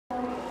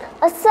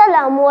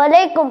Assalamu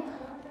alaikum.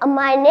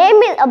 My name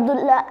is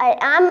Abdullah.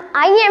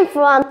 I am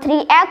from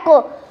 3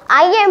 Echo.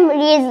 I am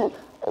his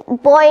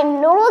boy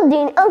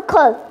Nuruddin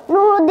uncle.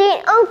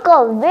 Nuruddin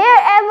uncle,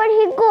 wherever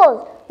he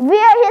goes,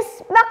 wear his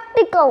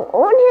spectacle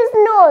on his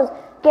nose,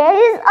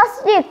 carries a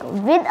stick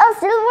with a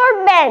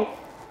silver band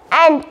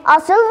and a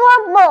silver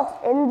box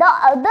in the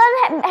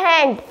other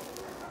hand.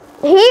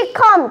 He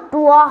comes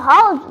to our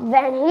house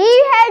when he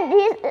had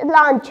his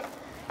lunch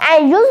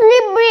and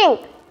usually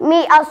bring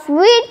me a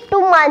sweet to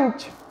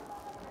munch.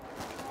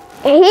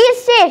 He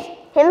sits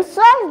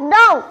himself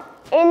down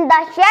in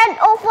the shade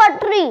of a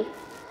tree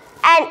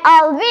and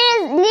always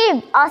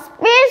leaves a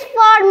space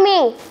for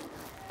me.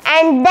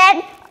 And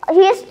then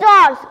he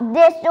starts.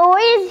 The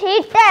stories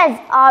he tells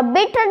are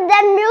better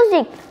than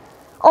music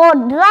or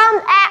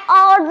drums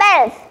or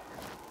bells.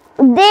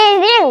 They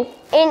ring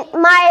in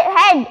my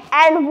head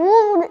and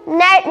woo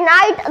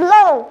night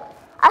long.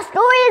 A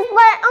story is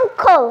by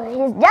uncle.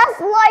 He's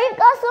just like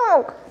a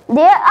song.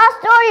 There are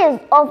stories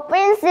of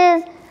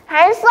princes,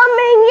 handsome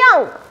and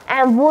young,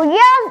 and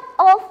warriors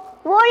of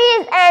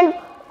warriors and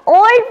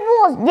old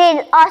fools.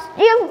 There are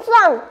still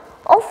sung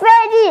of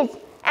fairies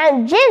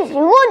and jinns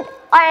huge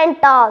and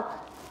tall.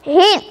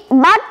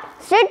 But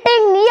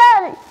sitting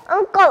near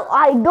uncle,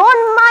 I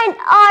don't mind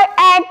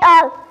at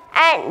all.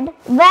 And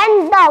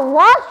when the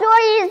war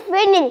story is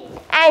finished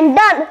and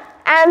done,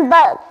 and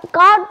the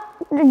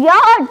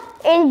courtyard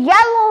is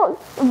yellow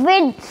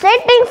with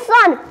setting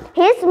sun,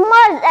 he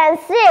smiles and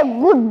says,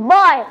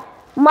 "Goodbye,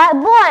 my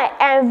boy,"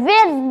 and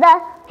waves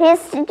his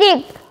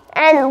stick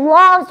and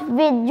laughs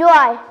with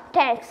joy.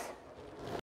 Thanks.